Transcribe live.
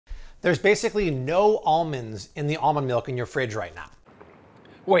There's basically no almonds in the almond milk in your fridge right now.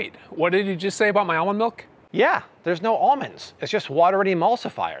 Wait, what did you just say about my almond milk? Yeah, there's no almonds. It's just water and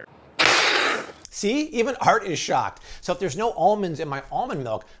emulsifier. See, even Art is shocked. So if there's no almonds in my almond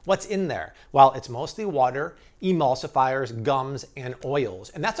milk, what's in there? Well, it's mostly water, emulsifiers, gums, and oils.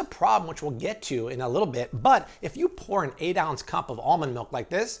 And that's a problem which we'll get to in a little bit. But if you pour an 8-ounce cup of almond milk like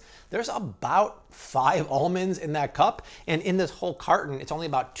this, there's about 5 almonds in that cup. And in this whole carton, it's only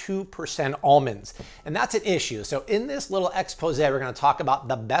about 2% almonds. And that's an issue. So in this little expose, we're going to talk about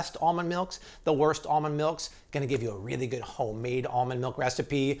the best almond milks, the worst almond milks, going to give you a really good homemade almond milk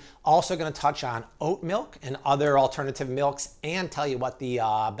recipe. Also going to touch on oat milk and other alternative milks and tell you what the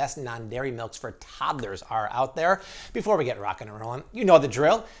best non-dairy milks for toddlers are out there. Before we get rocking and rolling, you know the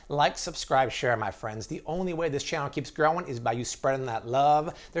drill. Like, subscribe, share, my friends. The only way this channel keeps growing is by you spreading that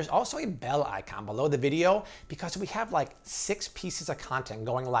love. There's also a bell icon below the video because we have like 6 pieces of content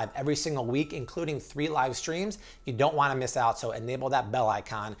going live every single week, including 3 live streams. You don't want to miss out, so enable that bell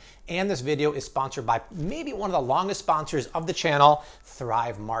icon. And this video is sponsored by maybe one of the longest sponsors of the channel,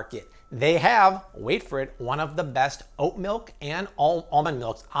 Thrive Market. They have, wait for it, one of the best oat milk and almond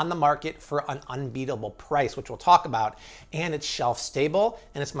milks on the market for an unbeatable price, which we'll talk about. And it's shelf stable,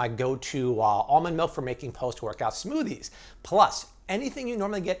 and it's my go-to almond milk for making post-workout smoothies. Plus, anything you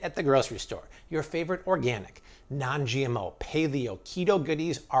normally get at the grocery store, your favorite organic, non-GMO, paleo, keto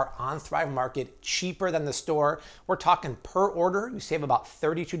goodies are on Thrive Market, cheaper than the store. We're talking per order, you save about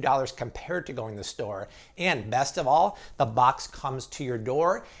 $32 compared to going to the store. And best of all, the box comes to your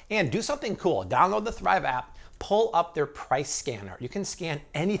door. And do something cool, download the Thrive app, pull up their price scanner. You can scan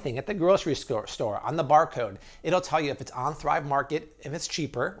anything at the grocery store on the barcode. It'll tell you if it's on Thrive Market, if it's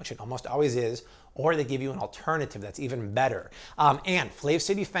cheaper, which it almost always is, or they give you an alternative that's even better. And Flav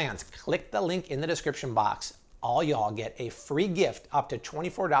City fans, click the link in the description box. All y'all get a free gift up to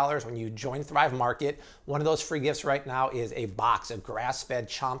 $24 when you join Thrive Market. One of those free gifts right now is a box of grass-fed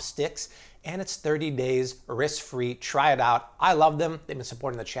chomp sticks, and it's 30 days risk-free. Try it out. I love them. They've been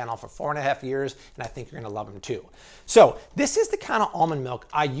supporting the channel for 4.5 years, and I think you're gonna love them too. So this is the kind of almond milk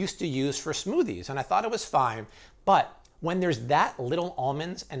I used to use for smoothies, and I thought it was fine, but when there's that little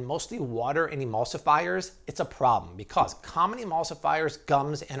almonds and mostly water and emulsifiers, it's a problem because common emulsifiers,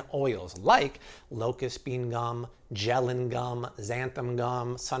 gums, and oils like locust bean gum, gellan gum, xanthan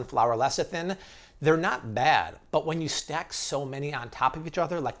gum, sunflower lecithin, they're not bad, but when you stack so many on top of each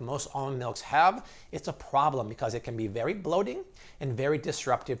other like most almond milks have, it's a problem because it can be very bloating and very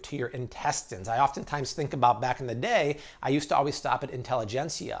disruptive to your intestines. I oftentimes think about back in the day, I used to always stop at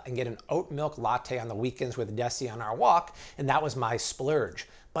Intelligentsia and get an oat milk latte on the weekends with Desi on our walk, and that was my splurge.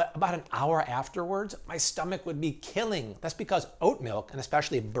 But about an hour afterwards, my stomach would be killing. That's because oat milk, and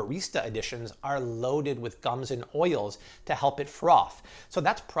especially barista editions, are loaded with gums and oils to help it froth. So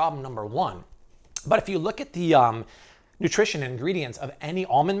that's problem number 1. But if you look at the nutrition and ingredients of any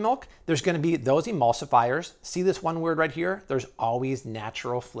almond milk, there's going to be those emulsifiers. See this one word right here? There's always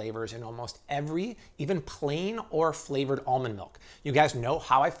natural flavors in almost every, even plain or flavored almond milk. You guys know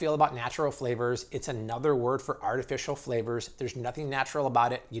how I feel about natural flavors. It's another word for artificial flavors. There's nothing natural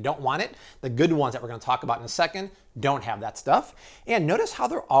about it. You don't want it. The good ones that we're going to talk about in a second don't have that stuff. And notice how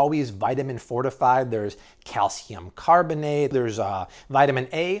they're always vitamin fortified. There's calcium carbonate, there's vitamin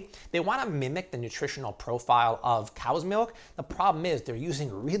A. They want to mimic the nutritional profile of cow's milk. The problem is they're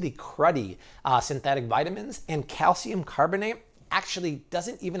using really cruddy synthetic vitamins, and calcium carbonate actually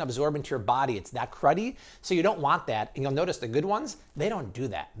doesn't even absorb into your body. It's that cruddy, so you don't want that. And you'll notice the good ones, they don't do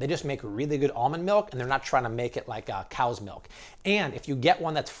that. They just make really good almond milk, and they're not trying to make it like cow's milk. And if you get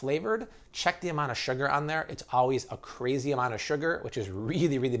one that's flavored, check the amount of sugar on there. It's always a crazy amount of sugar, which is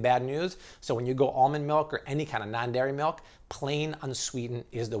really, really bad news. So when you go almond milk or any kind of non-dairy milk, plain unsweetened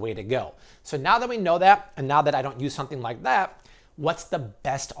is the way to go. So now that we know that, and now that I don't use something like that, what's the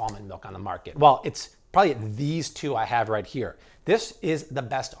best almond milk on the market? Well, it's probably these 2 I have right here. This is the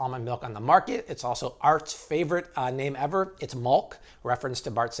best almond milk on the market. It's also Art's favorite name ever. It's Mulk, reference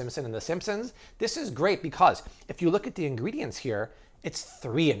to Bart Simpson and The Simpsons. This is great because if you look at the ingredients here, it's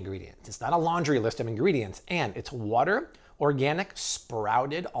 3 ingredients. It's not a laundry list of ingredients, and it's water, organic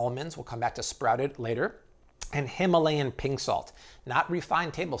sprouted almonds, we'll come back to sprouted later, and Himalayan pink salt, not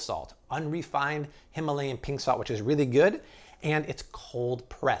refined table salt, unrefined Himalayan pink salt, which is really good. And it's cold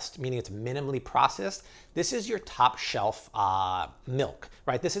pressed, meaning it's minimally processed. This is your top shelf milk,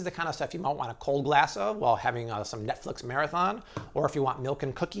 right? This is the kind of stuff you might want a cold glass of while having some Netflix marathon, or if you want milk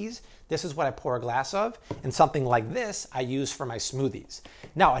and cookies, this is what I pour a glass of. And something like this I use for my smoothies.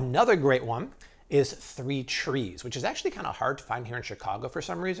 Now, another great one is 3 trees, which is actually kind of hard to find here in Chicago for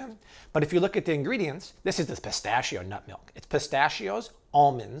some reason. But if you look at the ingredients, this is the pistachio nut milk. It's pistachios,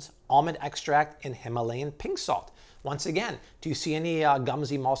 almonds, almond extract, and Himalayan pink salt. Once again, do you see any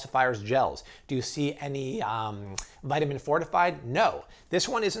gums emulsifiers gels? Do you see any vitamin fortified? No. This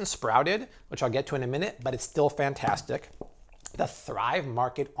one isn't sprouted, which I'll get to in a minute, but it's still fantastic. The Thrive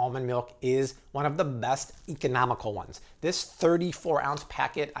Market almond milk is one of the best economical ones. This 34-ounce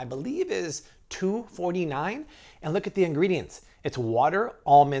packet, I believe, is $2.49. And look at the ingredients. It's water,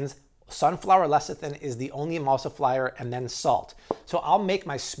 almonds, sunflower lecithin is the only emulsifier, and then salt. So I'll make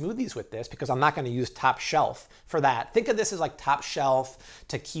my smoothies with this because I'm not going to use top shelf for that. Think of this as like top shelf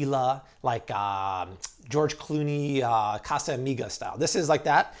tequila, like George Clooney, Casa Amiga style. This is like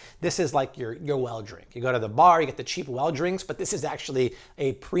that. This is like your well drink. You go to the bar, you get the cheap well drinks, but this is actually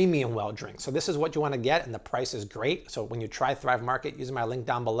a premium well drink. So this is what you want to get, and the price is great. So when you try Thrive Market, using my link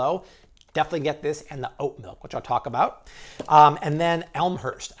down below, definitely get this and the oat milk, which I'll talk about. And then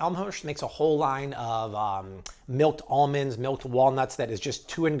Elmhurst. Elmhurst makes a whole line of milked almonds, milked walnuts that is just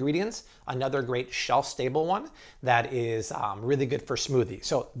 2 ingredients. Another great shelf-stable one that is really good for smoothies.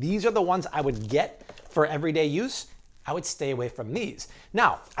 So these are the ones I would get for everyday use. I would stay away from these.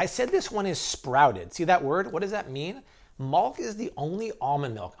 Now, I said this one is sprouted. See that word? What does that mean? Malk is the only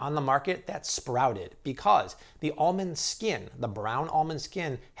almond milk on the market that's sprouted because the almond skin, the brown almond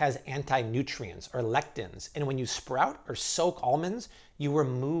skin, has anti-nutrients or lectins. And when you sprout or soak almonds, you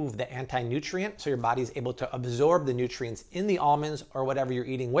remove the anti-nutrient so your body is able to absorb the nutrients in the almonds or whatever you're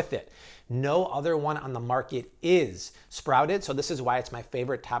eating with it. No other one on the market is sprouted, so this is why it's my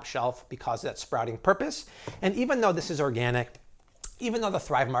favorite top shelf, because of that sprouting purpose. And even though this is organic, even though the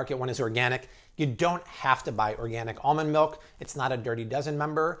Thrive Market one is organic, you don't have to buy organic almond milk. It's not a Dirty Dozen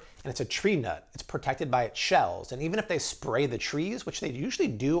member, and it's a tree nut. It's protected by its shells. And even if they spray the trees, which they usually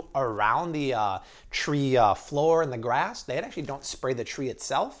do around the tree floor and the grass, they actually don't spray the tree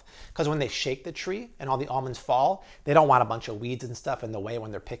itself, because when they shake the tree and all the almonds fall, they don't want a bunch of weeds and stuff in the way when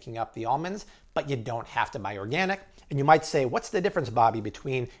they're picking up the almonds. But you don't have to buy organic. And you might say, what's the difference, Bobby,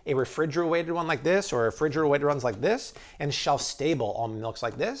 between a refrigerated one like this or refrigerated ones like this and shelf-stable almond milks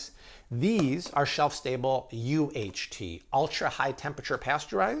like this? These are shelf-stable UHT, ultra high temperature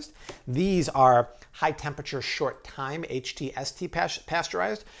pasteurized. These are high temperature short time HTST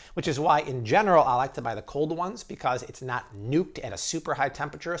pasteurized, which is why in general I like to buy the cold ones, because it's not nuked at a super high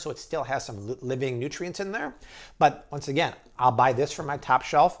temperature, so it still has some living nutrients in there. But once again, I'll buy this for my top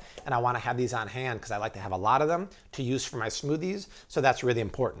shelf, and I want to have these on hand because I like to have a lot of them to use for my smoothies, so that's really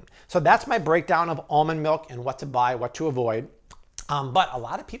important. So that's my breakdown of almond milk and what to buy, what to avoid. But a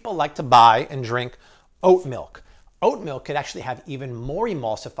lot of people like to buy and drink oat milk. Oat milk could actually have even more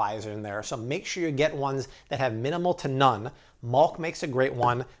emulsifiers in there, so make sure you get ones that have minimal to none. Malk makes a great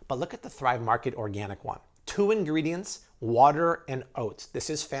one, but look at the Thrive Market organic one. 2 ingredients, water and oats. This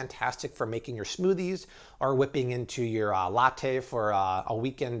is fantastic for making your smoothies or whipping into your latte for a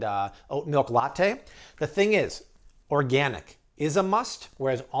weekend oat milk latte. The thing is, organic is a must,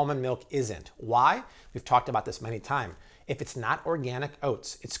 whereas almond milk isn't. Why? We've talked about this many times. If it's not organic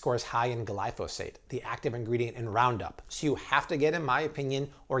oats, it scores high in glyphosate, the active ingredient in Roundup. So you have to get, in my opinion,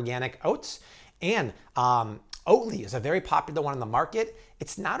 organic oats. And Oatly is a very popular one on the market.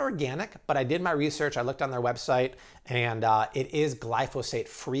 It's not organic, but I did my research. I looked on their website, and it is glyphosate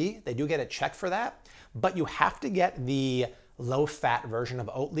free. They do get a check for that, but you have to get the low-fat version of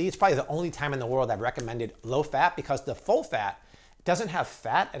Oatly. It's probably the only time in the world I've recommended low-fat, because the full-fat doesn't have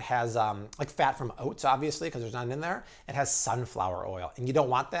fat. It has like fat from oats, obviously, because there's none in there. It has sunflower oil, and you don't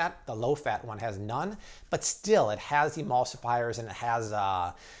want that. The low-fat one has none, but still it has emulsifiers and it has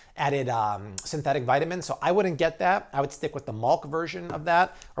added synthetic vitamins. So I wouldn't get that. I would stick with the Malk version of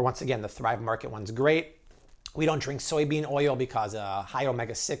that, or once again, the Thrive Market one's great. We don't drink soybean oil because high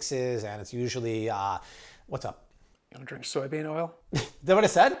omega-6s, and it's usually, what's up? You don't drink soybean oil? Is that what I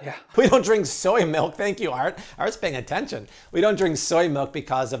said? Yeah. We don't drink soy milk. Thank you, Art. Art's paying attention. We don't drink soy milk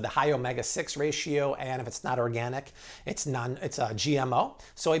because of the high omega-6 ratio, and if it's not organic, it's a GMO.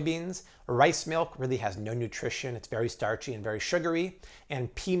 Soybeans, rice milk really has no nutrition. It's very starchy and very sugary.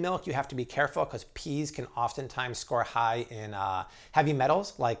 And pea milk, you have to be careful because peas can oftentimes score high in heavy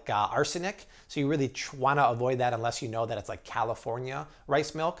metals like arsenic. So you really want to avoid that unless you know that it's like California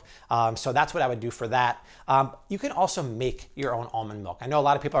rice milk. So that's what I would do for that. You can also make your own almond milk. I know a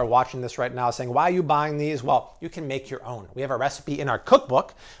lot of people are watching this right now saying, why are you buying these? Well, you can make your own. We have a recipe in our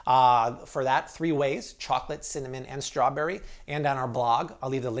cookbook for that, 3 ways: chocolate, cinnamon, and strawberry, and on our blog.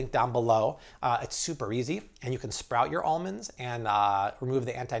 I'll leave the link down below. It's super easy, and you can sprout your almonds and remove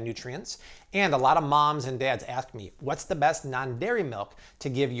the anti-nutrients. And a lot of moms and dads ask me, what's the best non-dairy milk to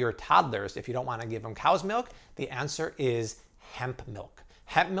give your toddlers if you don't want to give them cow's milk? The answer is hemp milk.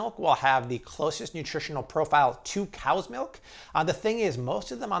 Hemp milk will have the closest nutritional profile to cow's milk. The thing is,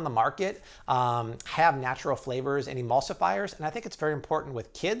 most of them on the market have natural flavors and emulsifiers, and I think it's very important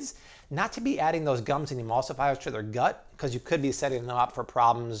with kids not to be adding those gums and emulsifiers to their gut, because you could be setting them up for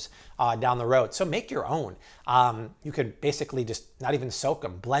problems down the road. So make your own. You could basically just not even soak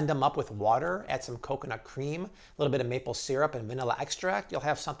them, blend them up with water, add some coconut cream, a little bit of maple syrup and vanilla extract. You'll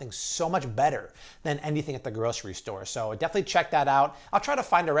have something so much better than anything at the grocery store. So definitely check that out. I'll try to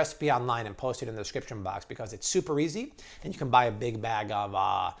find a recipe online and post it in the description box because it's super easy, and you can buy a big bag of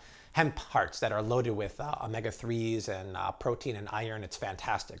hemp hearts that are loaded with omega-3s and protein and iron. It's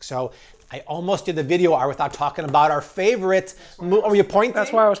fantastic. So I almost did the video, Art, without talking about our favorite. Are you pointing?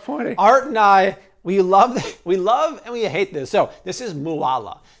 That's why I was pointing. Art and I, we love and we hate this. So this is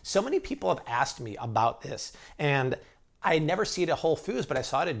Mooala. So many people have asked me about this, and I never see it at Whole Foods, but I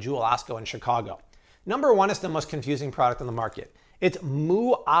saw it at Jewel Osco in Chicago. Number one, it's the most confusing product on the market. It's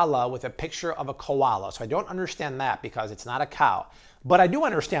Mooala with a picture of a koala. So I don't understand that because it's not a cow. But I do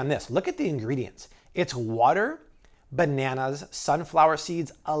understand this. Look at the ingredients. It's water, bananas, sunflower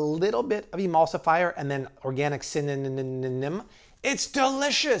seeds, a little bit of emulsifier, and then organic cinnamon. It's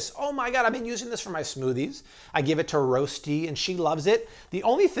delicious. Oh my God, I've been using this for my smoothies. I give it to Roasty and she loves it. The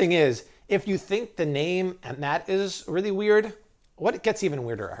only thing is, if you think the name and that is really weird, what gets even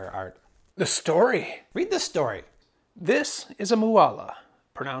weirder, Art? The story. Read the story. This is a Mooala,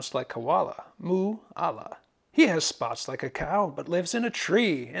 pronounced like koala, Mooala. He has spots like a cow, but lives in a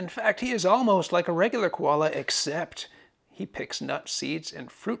tree. In fact, he is almost like a regular koala, except he picks nuts, seeds, and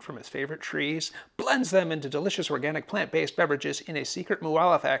fruit from his favorite trees, blends them into delicious organic plant-based beverages in a secret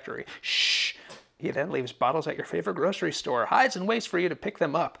Mooala factory. Shh! He then leaves bottles at your favorite grocery store, hides and waits for you to pick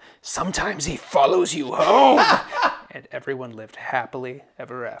them up. Sometimes he follows you home! And everyone lived happily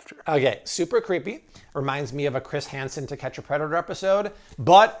ever after. Okay, super creepy. Reminds me of a Chris Hansen To Catch a Predator episode,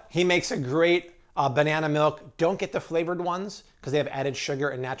 but he makes a great banana milk. Don't get the flavored ones because they have added sugar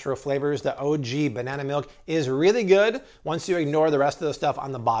and natural flavors. The OG banana milk is really good once you ignore the rest of the stuff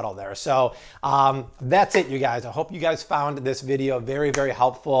on the bottle there. So that's it, you guys. I hope you guys found this video very, very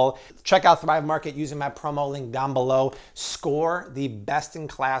helpful. Check out Thrive Market using my promo link down below. Score the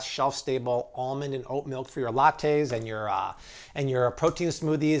best-in-class, shelf-stable almond and oat milk for your lattes and your protein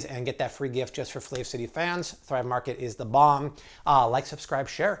smoothies, and get that free gift just for Flav City fans. Thrive Market is the bomb. Like, subscribe,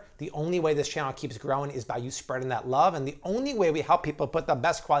 share. The only way this channel keeps growing is by you spreading that love, and the only way we help people put the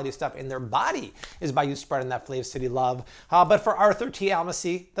best quality stuff in their body is by you spreading that Flav City love. But for Arthur T.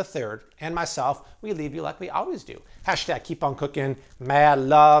 Almasi III and myself, we leave you like we always do. # keep on cooking, mad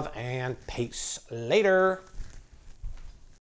love, and peace. Later.